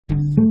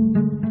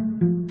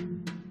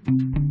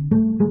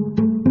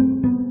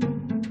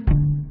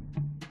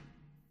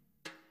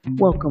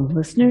Welcome,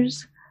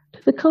 listeners,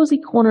 to the Cozy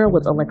Corner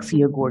with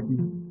Alexia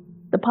Gordon,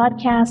 the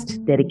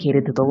podcast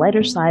dedicated to the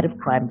lighter side of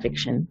crime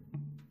fiction.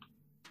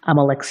 I'm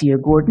Alexia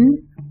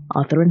Gordon,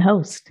 author and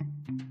host.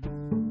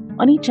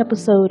 On each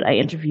episode, I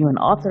interview an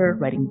author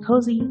writing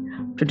cozy,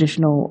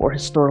 traditional, or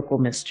historical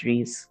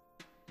mysteries.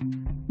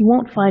 You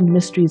won't find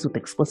mysteries with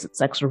explicit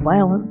sex or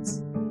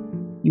violence.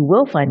 You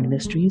will find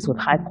mysteries with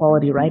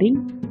high-quality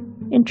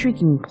writing,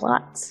 intriguing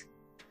plots,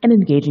 and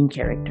engaging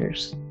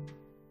characters.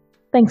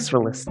 Thanks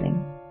for listening.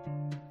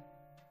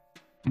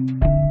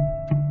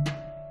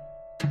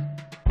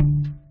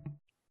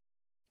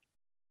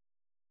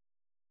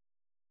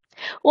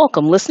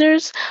 Welcome,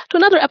 listeners, to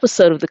another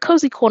episode of the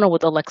Cozy Corner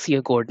with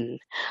Alexia Gordon.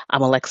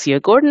 I'm Alexia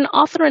Gordon,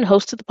 author and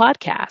host of the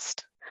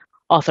podcast.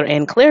 Author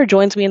Anne Claire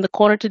joins me in the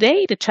corner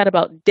today to chat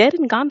about Dead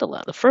in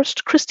Gondola, the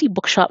first Christie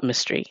Bookshop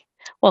mystery.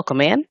 Welcome,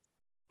 Anne.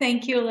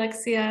 Thank you,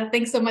 Alexia.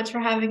 Thanks so much for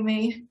having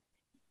me.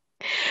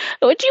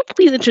 Would you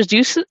please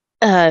introduce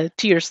to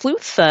your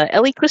sleuth,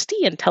 Ellie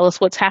Christie, and tell us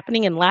what's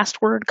happening in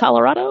Last Word,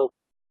 Colorado?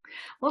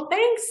 Well,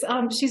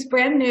 thanks. She's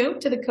brand new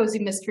to the cozy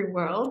mystery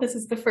world. This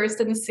is the first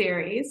in the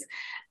series.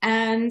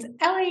 And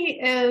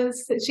Ellie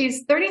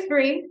she's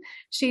 33.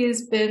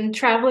 She's been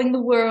traveling the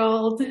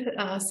world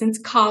since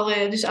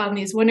college on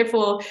these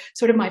wonderful,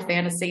 sort of my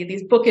fantasy,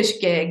 these bookish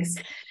gigs.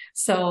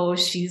 So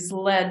she's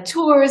led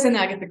tours in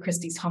Agatha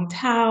Christie's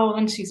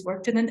hometown. She's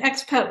worked in an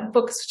expat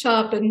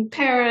bookshop in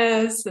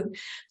Paris and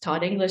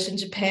taught English in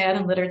Japan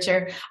and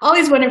literature, all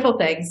these wonderful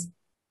things.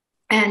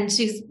 And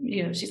she's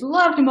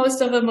loved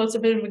most of them. Most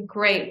of them have been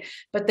great,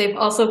 but they've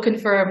also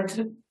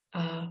confirmed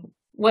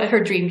what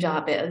her dream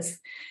job is.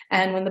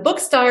 And when the book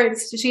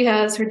starts, she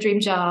has her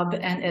dream job,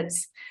 and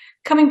it's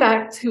coming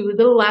back to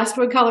Little Last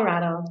Word,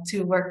 Colorado,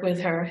 to work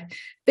with her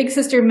big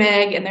sister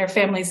Meg and their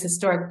family's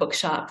historic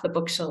bookshop, the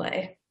Book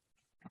Chalet.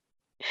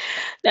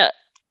 Now,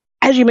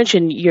 as you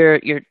mentioned,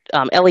 your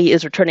Ellie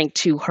is returning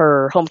to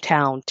her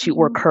hometown to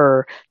work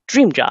her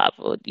dream job,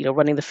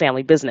 running the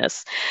family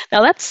business.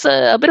 Now, that's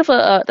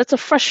that's a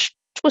fresh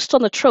twist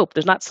on the trope.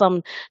 There's not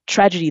some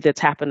tragedy that's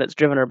happened that's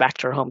driven her back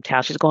to her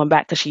hometown. She's going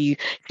back because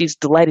she's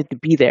delighted to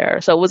be there.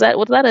 So was that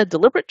a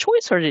deliberate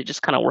choice, or did it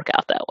just kind of work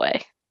out that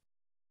way?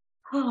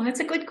 Oh, that's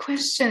a good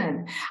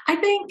question. I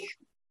think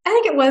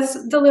it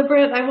was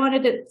deliberate. I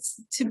wanted it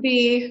to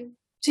be.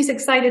 She's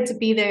excited to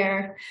be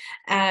there,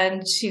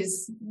 and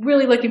she's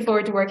really looking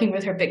forward to working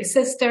with her big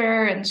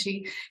sister, and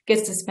she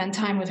gets to spend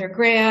time with her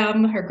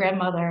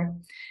grandmother,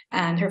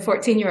 and her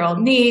 14-year-old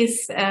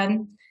niece.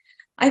 And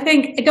I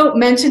don't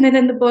mention it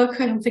in the book.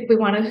 I don't think we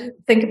want to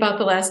think about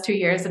the last 2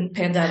 years and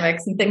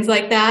pandemics and things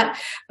like that.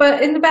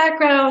 But in the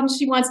background,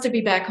 she wants to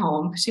be back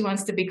home. She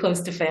wants to be close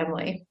to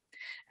family.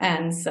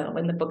 And so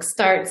when the book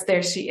starts,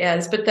 there she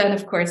is. But then,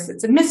 of course,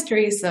 it's a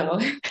mystery, so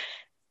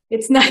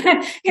it's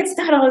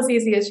not all as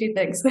easy as she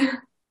thinks.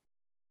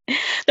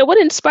 Now, what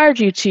inspired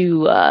you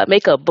to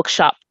make a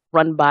bookshop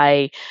run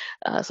by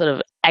sort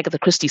of Agatha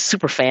Christie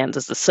superfans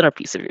as the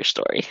centerpiece of your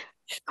story?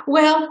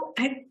 Well,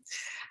 I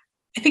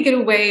think in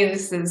a way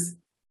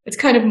it's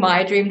kind of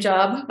my dream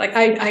job. Like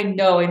I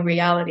know in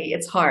reality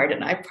it's hard,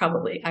 and I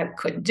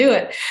couldn't do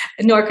it,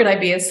 nor could I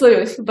be a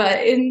sleuth. But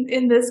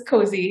in this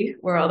cozy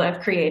world I've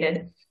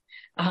created,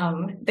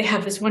 they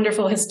have this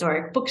wonderful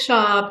historic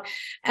bookshop,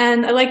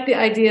 and I like the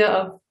idea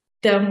of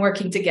them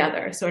working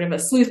together, sort of a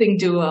sleuthing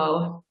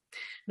duo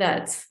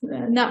that's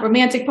not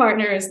romantic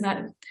partners,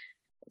 not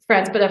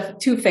friends, but of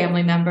two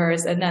family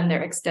members, and then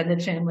their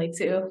extended family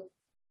too.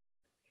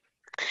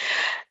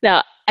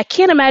 Now, I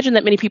can't imagine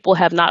that many people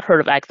have not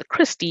heard of Agatha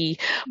Christie,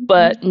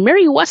 but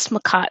Mary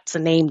Westmacott's a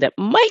name that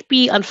might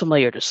be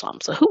unfamiliar to some.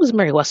 So who was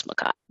Mary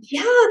Westmacott?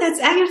 Yeah, that's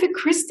Agatha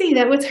Christie.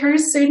 That was her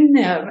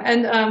pseudonym.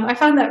 And I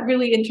found that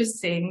really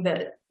interesting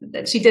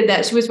that she did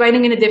that. She was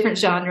writing in a different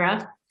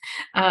genre.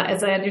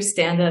 As I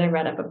understand it, I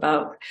read up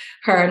about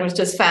her and was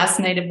just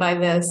fascinated by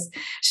this.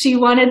 She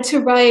wanted to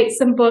write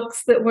some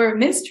books that were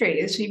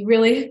mysteries. She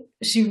really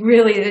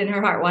in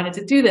her heart wanted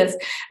to do this.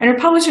 And her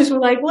publishers were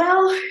like,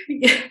 well,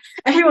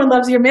 everyone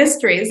loves your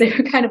mysteries. They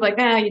were kind of like,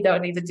 you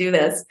don't need to do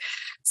this.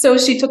 So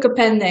she took a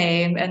pen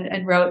name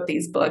and wrote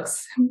these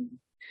books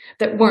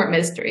that weren't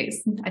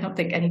mysteries. I don't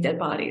think any dead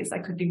bodies. I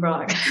could be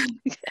wrong.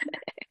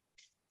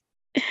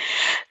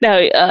 Now,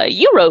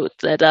 you wrote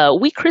that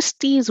we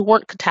Christies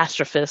weren't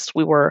catastrophists.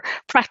 We were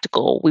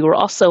practical. We were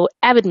also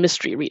avid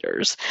mystery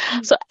readers.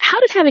 So how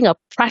did having a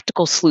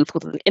practical sleuth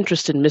with an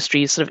interest in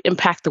mysteries sort of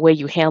impact the way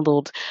you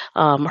handled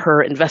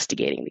her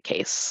investigating the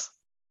case?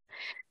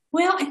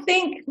 Well, I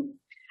think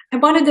I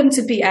wanted them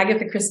to be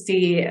Agatha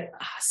Christie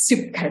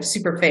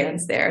super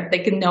fans there. They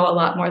can know a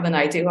lot more than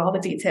I do, all the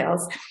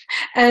details.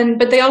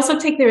 But they also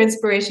take their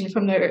inspiration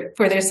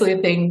for their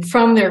sleuthing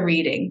from their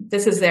reading.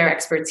 This is their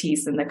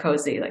expertise in the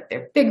cozy. Like,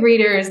 they're big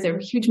readers, they're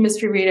huge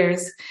mystery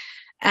readers.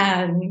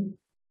 And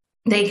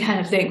they kind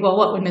of think, well,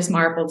 what would Miss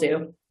Marple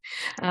do?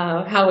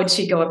 How would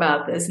she go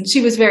about this? And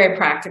she was very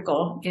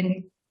practical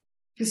in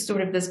sort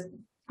of this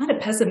not a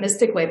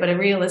pessimistic way, but a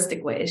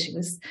realistic way. She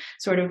was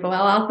sort of, well,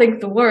 I'll think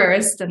the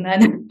worst and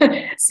then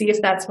see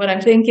if that's what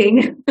I'm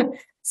thinking.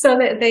 So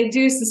that they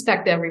do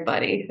suspect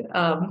everybody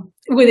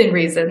within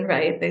reason,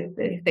 right?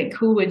 They think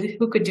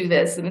who could do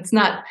this, and it's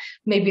not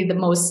maybe the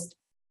most.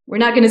 We're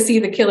not going to see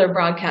the killer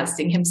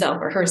broadcasting himself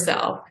or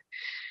herself.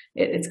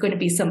 It's going to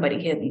be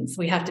somebody hidden. So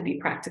we have to be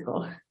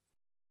practical.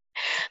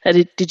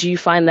 Did you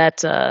find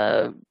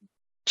that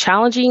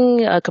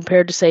challenging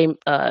compared to, say,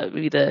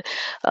 maybe a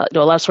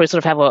lot of stories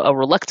sort of have a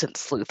reluctant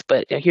sleuth,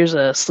 but here's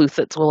a sleuth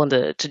that's willing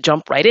to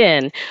jump right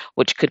in,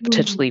 which could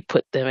potentially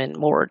put them in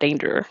more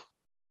danger.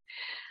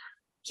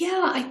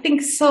 Yeah, I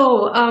think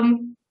so.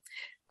 And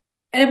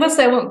I must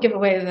say I won't give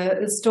away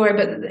the story,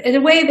 but in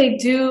a way they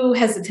do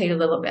hesitate a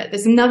little bit.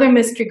 There's another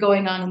mystery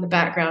going on in the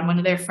background. One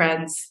of their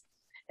friends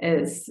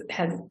has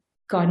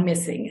gone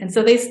missing. And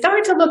so they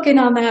start to look in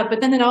on that,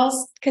 but then it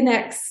all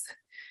connects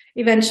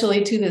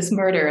eventually to this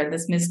murder and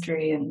this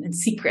mystery and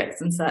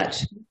secrets and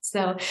such.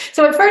 So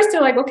at first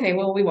they're like, okay,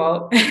 well, we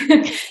won't.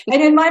 And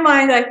in my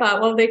mind, I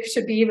thought, well, they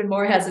should be even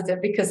more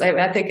hesitant because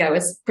I think I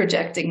was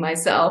projecting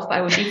myself. I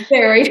would be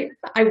very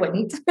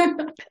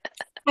hesitant,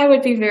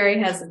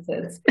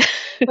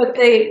 but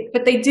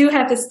they do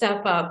have to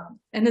step up.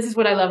 And this is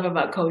what I love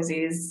about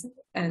cozies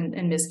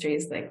and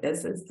mysteries like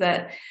this, is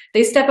that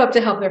they step up to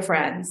help their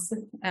friends.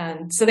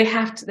 And so they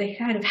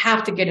kind of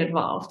have to get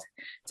involved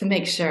to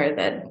make sure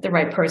that the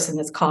right person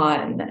is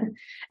caught and that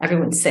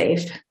everyone's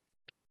safe.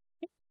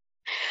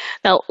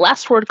 Now,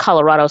 Last Word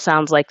Colorado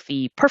sounds like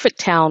the perfect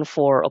town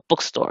for a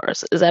bookstore.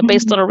 Is that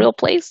based on a real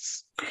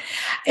place?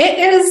 It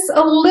is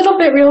a little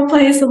bit real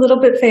place, a little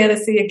bit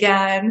fantasy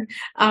again.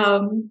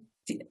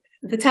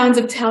 The towns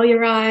of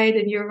Telluride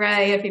and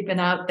Uray, if you've been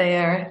out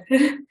there.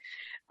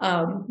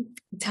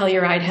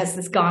 Telluride has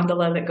this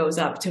gondola that goes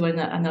up to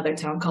another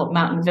town called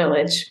Mountain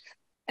Village.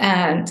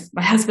 And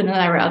my husband and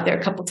I were out there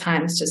a couple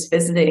times just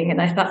visiting,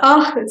 and I thought,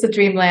 oh, it's a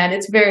dreamland.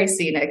 It's very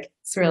scenic.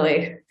 It's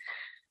really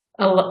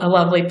a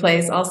lovely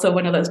place. Also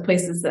one of those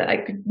places that I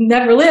could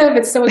never live.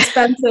 It's so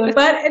expensive,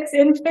 but it's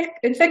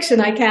in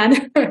fiction I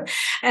can.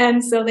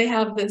 And so they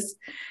have this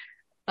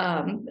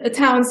a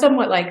town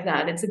somewhat like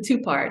that. It's in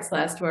two parts,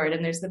 Last Word,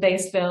 and there's the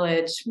base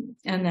village,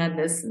 and then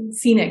this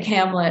scenic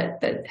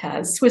hamlet that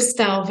has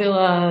Swiss-style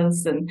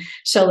villas and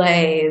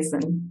chalets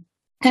and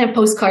kind of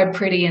postcard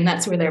pretty, and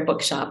that's where their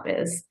bookshop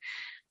is.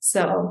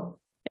 So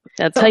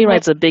I'll tell you, right,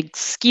 it's a big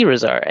ski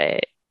resort,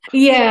 right?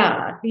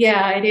 Yeah,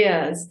 it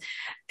is.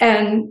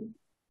 And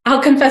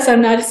I'll confess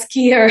I'm not a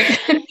skier,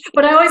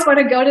 but I always want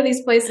to go to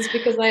these places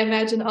because I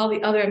imagine all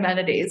the other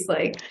amenities,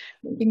 like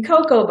making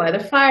cocoa by the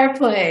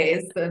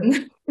fireplace,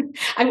 and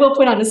I will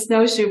put on a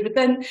snowshoe, but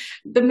then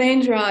the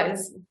main draw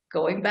is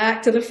going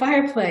back to the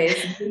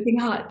fireplace and drinking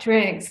hot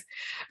drinks.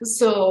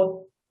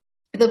 So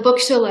the book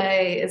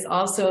chalet is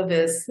also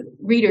this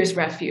reader's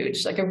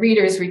refuge, like a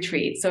reader's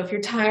retreat. So if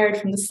you're tired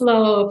from the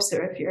slopes,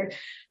 or if your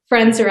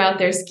friends are out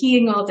there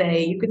skiing all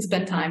day, you could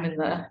spend time in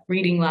the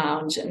reading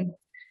lounge and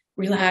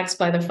relax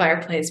by the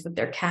fireplace with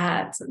their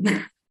cats.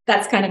 And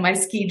that's kind of my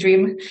ski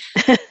dream.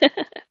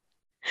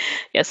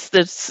 Yes,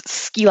 the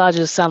ski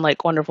lodges sound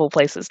like wonderful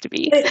places to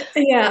be.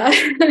 Yeah.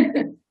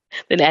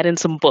 Then add in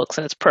some books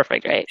and it's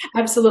perfect, right?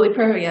 Absolutely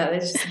perfect. Yeah, they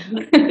just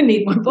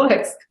need more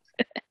books.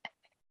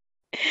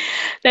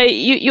 Now,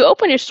 you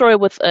open your story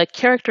with a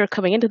character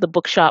coming into the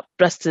bookshop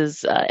dressed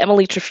as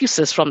Emily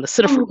Trefusis from the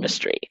Sitterford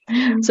mystery.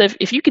 Mm-hmm. So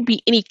if you could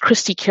be any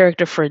Christie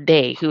character for a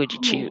day, who would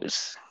you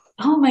choose?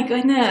 Oh, my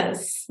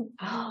goodness.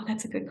 Oh,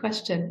 that's a good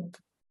question.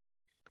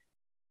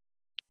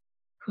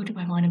 Who do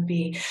I want to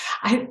be?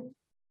 I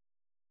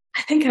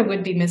think I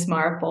would be Miss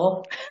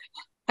Marple.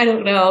 I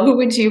don't know. Who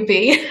would you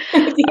be?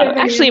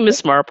 Actually,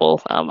 Miss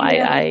Marple.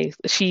 Yeah.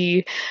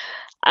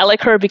 I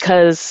like her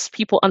because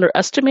people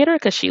underestimate her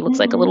because she looks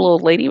like a little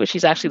old lady, but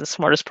she's actually the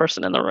smartest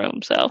person in the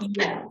room. So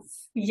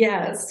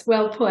yes,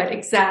 well put,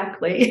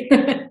 exactly.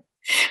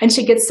 And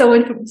she gets so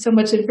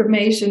much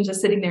information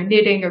just sitting there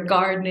knitting or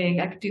gardening.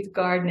 I could do the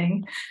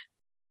gardening.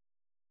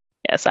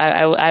 Yes,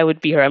 I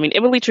would be her. I mean,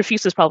 Emily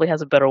Trefusis probably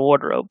has a better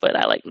wardrobe, but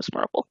I like Miss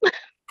Marple.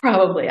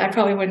 Probably. I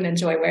probably wouldn't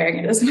enjoy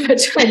wearing it as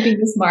much. I'd be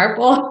Miss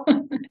Marple.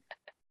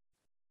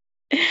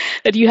 Do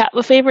you have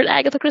a favorite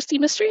Agatha Christie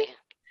mystery?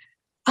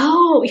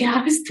 Oh, yeah,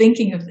 I was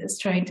thinking of this,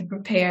 trying to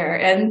prepare,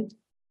 and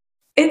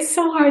it's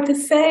so hard to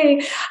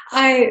say.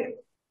 I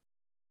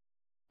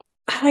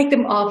like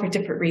them all for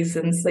different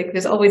reasons. Like,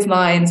 there's always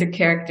lines or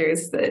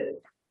characters that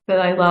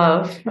I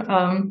love.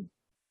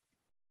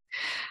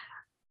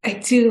 I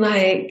do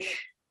like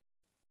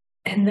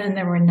And Then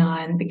There Were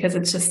None, because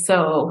it's just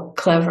so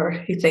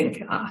clever. You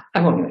think, I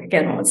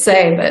won't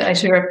say, but I'm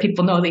sure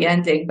people know the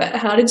ending, but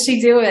how did she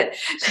do it?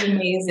 She's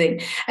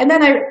amazing. And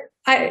then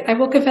I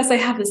will confess I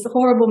have this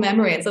horrible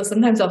memory, and so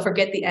sometimes I'll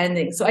forget the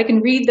ending. So I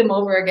can read them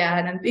over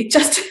again and be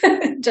just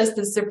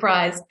as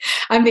surprised.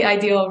 I'm the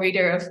ideal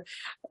reader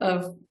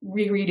of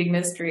rereading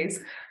mysteries.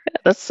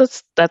 That's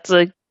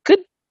a good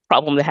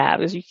problem to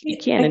have, is you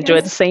can't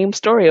enjoy the same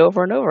story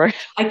over and over.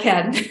 I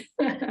can.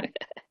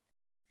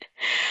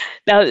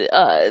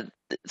 Now,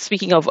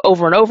 speaking of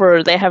over and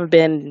over, there have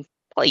been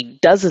probably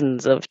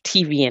dozens of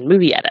TV and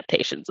movie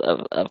adaptations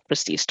of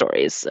prestige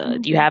stories.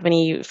 Do you have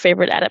any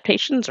favorite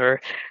adaptations,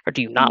 or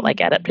do you not like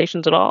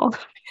adaptations at all?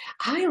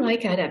 I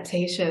like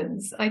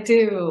adaptations. I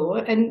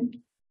do. And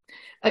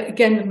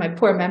again, with my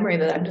poor memory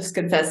that I'm just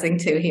confessing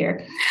to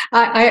here,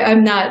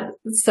 I'm not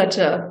such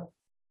a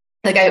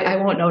like I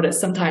won't notice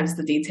sometimes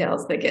the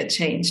details that get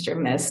changed or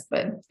missed,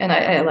 and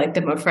I like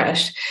them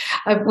afresh.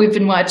 We've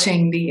been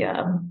watching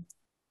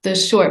the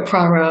short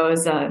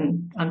prose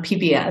on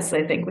PBS.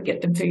 I think we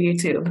get them through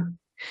YouTube,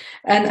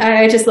 and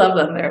I just love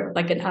them. They're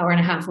like an hour and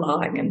a half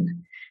long,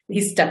 and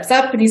he steps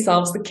up and he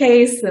solves the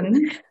case,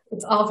 and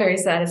it's all very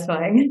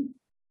satisfying.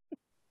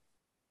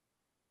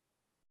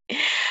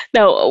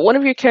 Now, one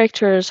of your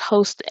characters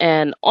hosts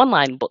an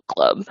online book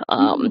club.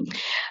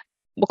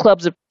 Book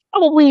clubs have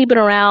probably been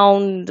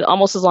around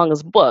almost as long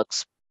as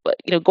books, but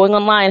going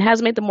online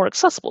has made them more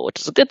accessible,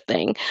 which is a good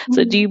thing.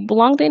 So, do you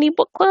belong to any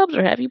book clubs,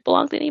 or have you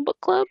belonged to any book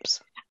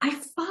clubs? I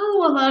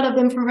follow a lot of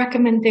them for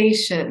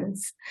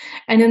recommendations.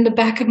 And in the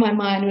back of my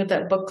mind with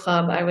that book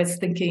club, I was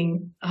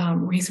thinking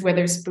Reese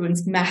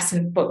Witherspoon's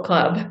massive book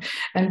club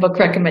and book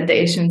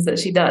recommendations that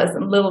she does,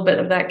 and a little bit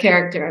of that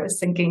character. I was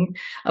thinking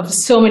of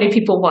so many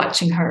people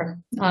watching her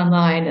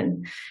online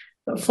and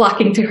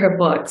flocking to her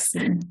books.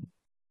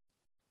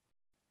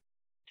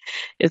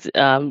 Is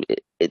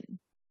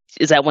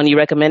that one you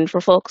recommend for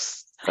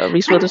folks?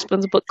 Reese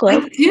Witherspoon's book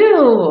club? I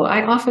do.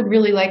 I often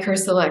really like her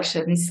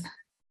selections.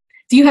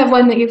 Do you have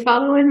one that you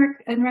follow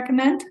and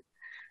recommend?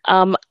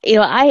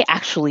 I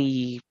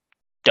actually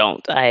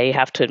don't. I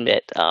have to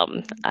admit,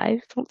 I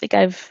don't think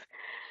I've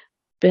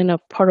been a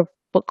part of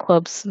book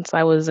clubs since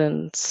I was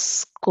in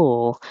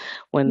school,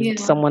 when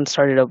someone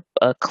started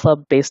a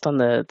club based on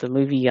the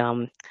movie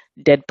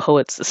Dead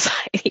Poets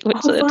Society,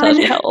 which tells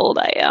you how old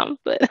I am.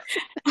 But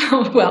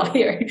well,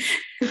 here,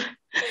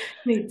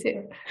 me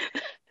too.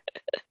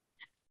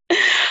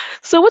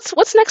 So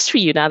what's next for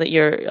you now that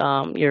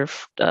your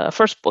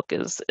first book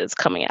is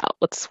coming out?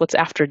 What's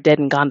after Dead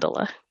and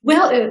Gondola?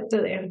 Well,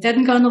 Dead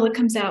and Gondola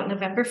comes out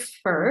November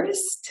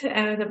 1st,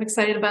 and I'm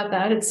excited about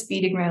that. It's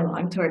speeding right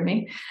along toward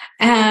me.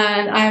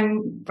 And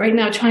I'm right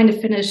now trying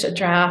to finish a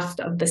draft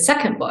of the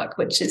second book,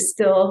 which is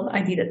still,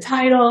 I need a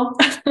title.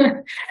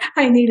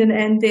 I need an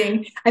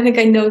ending. I think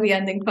I know the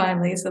ending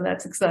finally, so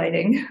that's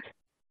exciting.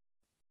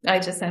 I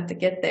just have to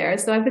get there.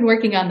 So I've been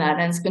working on that,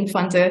 and it's been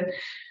fun to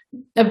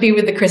be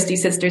with the Christie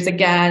sisters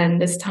again,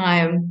 and this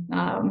time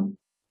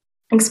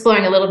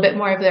exploring a little bit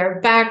more of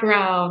their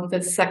background.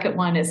 The second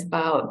one is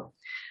about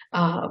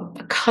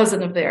a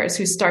cousin of theirs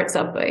who starts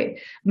up a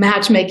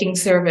matchmaking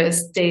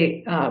service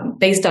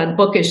based on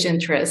bookish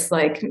interests,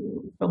 like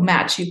will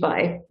match you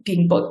by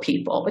being book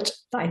people, which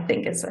I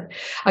think is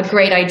a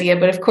great idea.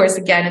 But of course,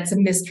 again, it's a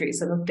mystery,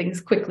 so things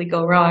quickly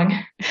go wrong.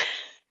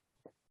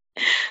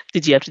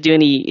 Did you have to do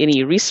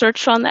any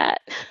research on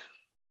that?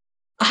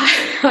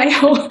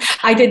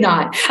 I did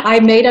not.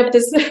 I made up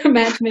this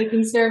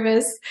matchmaking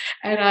service,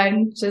 and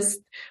I'm just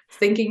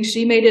thinking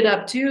she made it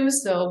up too,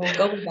 so we'll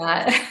go with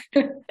that.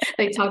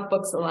 They talk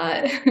books a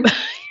lot.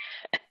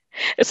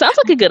 It sounds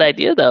like a good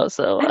idea, though.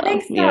 So, I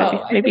think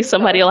so. Maybe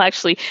somebody will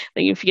actually,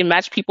 if you can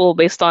match people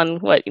based on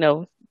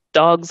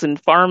dogs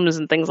and farms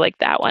and things like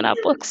that, why not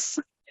books?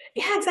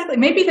 Yeah, exactly.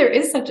 Maybe there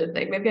is such a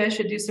thing. Maybe I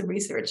should do some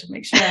research and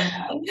make sure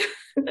I'm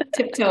not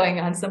tiptoeing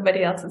on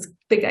somebody else's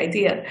big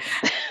idea.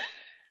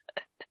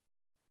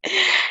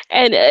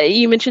 And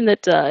you mentioned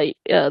that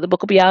the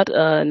book will be out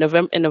in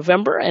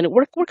November. And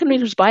where can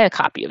readers buy a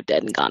copy of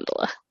Dead and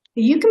Gondola?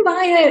 You can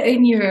buy it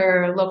in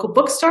your local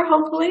bookstore,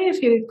 hopefully,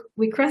 if you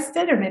request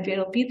it, or maybe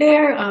it'll be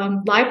there.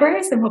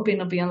 Libraries, I'm hoping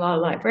it'll be in a lot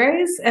of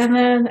libraries. And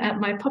then at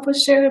my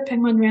publisher,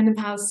 Penguin Random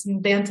House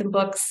and Bantam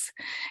Books,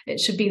 it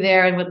should be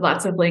there, and with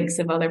lots of links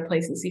of other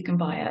places you can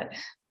buy it.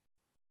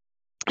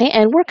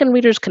 And where can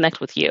readers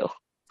connect with you?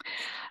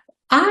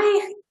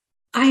 I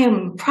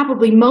am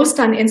probably most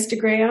on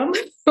Instagram,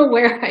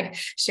 where I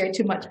share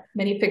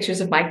many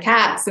pictures of my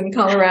cats and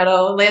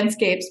Colorado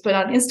landscapes. But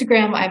on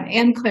Instagram, I'm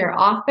Anne Claire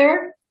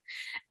Author,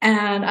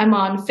 and I'm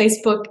on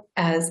Facebook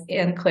as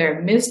Anne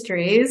Claire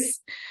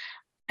Mysteries.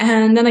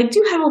 And then I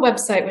do have a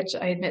website, which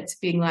I admit to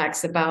being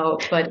lax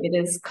about, but it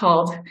is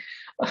called,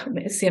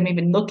 see, I'm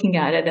even looking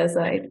at it as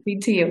I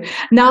read to you,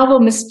 Novel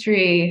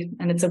Mystery,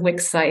 and it's a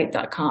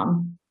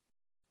wixsite.com.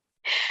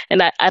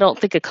 And I don't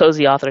think a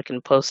cozy author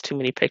can post too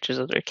many pictures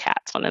of their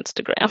cats on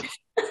Instagram.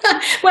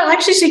 Well,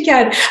 actually, she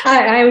can.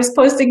 I was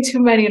posting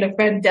too many, and a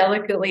friend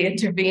delicately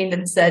intervened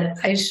and said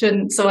I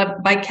shouldn't. So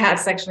my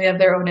cats actually have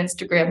their own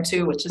Instagram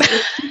too, which is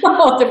a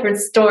whole different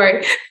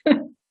story.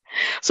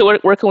 So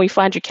where can we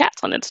find your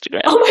cats on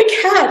Instagram? Oh, my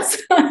cats.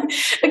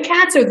 The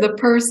cats are the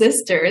Purr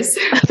sisters.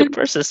 The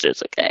Purr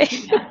sisters, okay.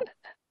 Yeah.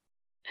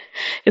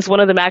 Is one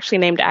of them actually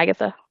named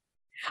Agatha?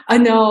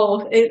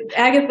 No,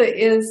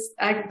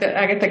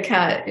 Agatha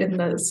cat in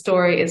the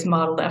story is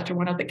modeled after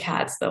one of the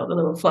cats, though, the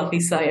little fluffy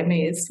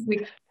Siamese.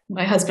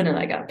 My husband and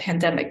I got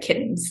pandemic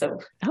kittens, so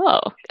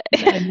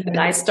okay. And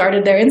I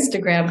started their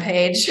Instagram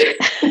page.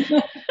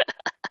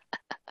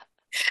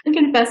 I'm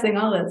confessing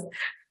all this.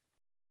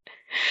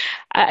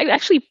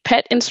 Actually,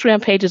 pet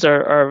Instagram pages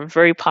are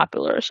very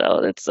popular, so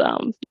it's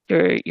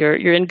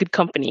you're in good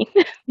company.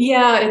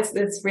 Yeah,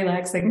 it's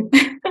relaxing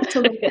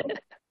to look at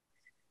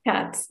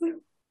cats,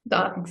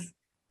 dogs.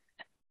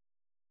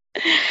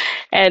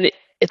 And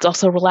it's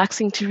also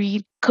relaxing to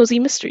read cozy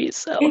mysteries.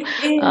 So,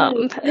 It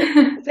um,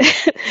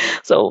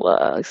 is.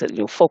 like I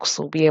said, folks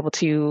will be able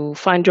to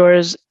find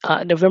yours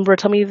November.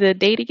 Tell me the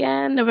date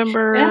again. Yeah,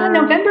 November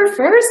November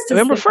 1st is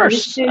November the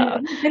first. birthday.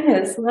 Oh my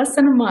goodness, less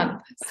than a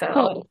month. Oh,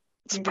 So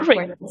it's before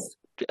perfect. this.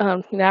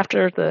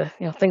 After the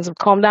things have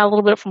calmed down a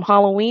little bit from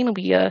Halloween, it'll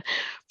be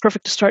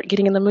perfect to start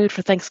getting in the mood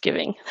for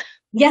Thanksgiving.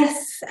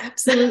 Yes,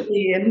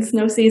 absolutely. And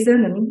snow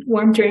season and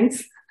warm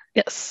drinks.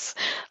 Yes.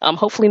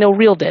 Hopefully no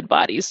real dead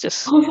bodies,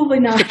 just Hopefully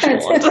not.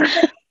 fictional ones.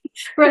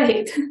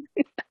 Right.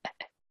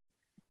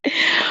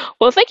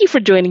 Well, thank you for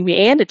joining me,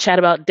 Anne, to chat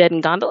about Dead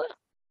and Gondola.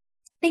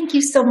 Thank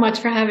you so much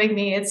for having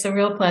me. It's a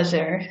real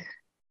pleasure.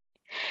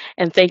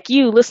 And thank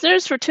you,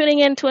 listeners, for tuning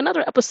in to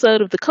another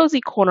episode of The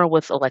Cozy Corner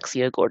with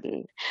Alexia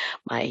Gordon.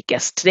 My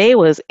guest today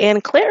was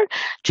Anne Claire,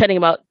 chatting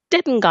about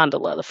Dead and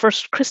Gondola, the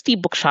first Christie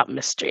Bookshop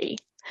mystery.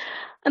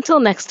 Until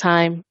next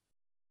time,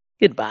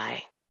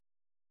 goodbye.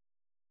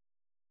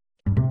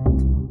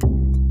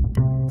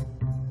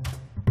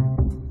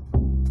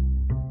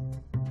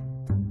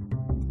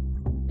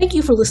 Thank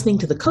you for listening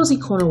to The Cozy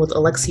Corner with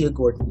Alexia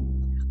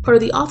Gordon, part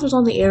of the Authors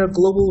on the Air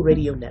Global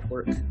Radio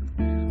Network.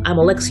 I'm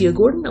Alexia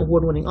Gordon,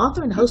 award-winning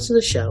author and host of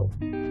the show.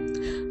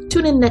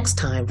 Tune in next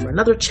time for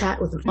another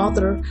chat with an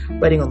author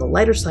writing on the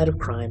lighter side of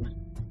crime.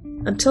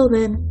 Until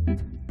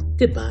then,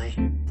 goodbye.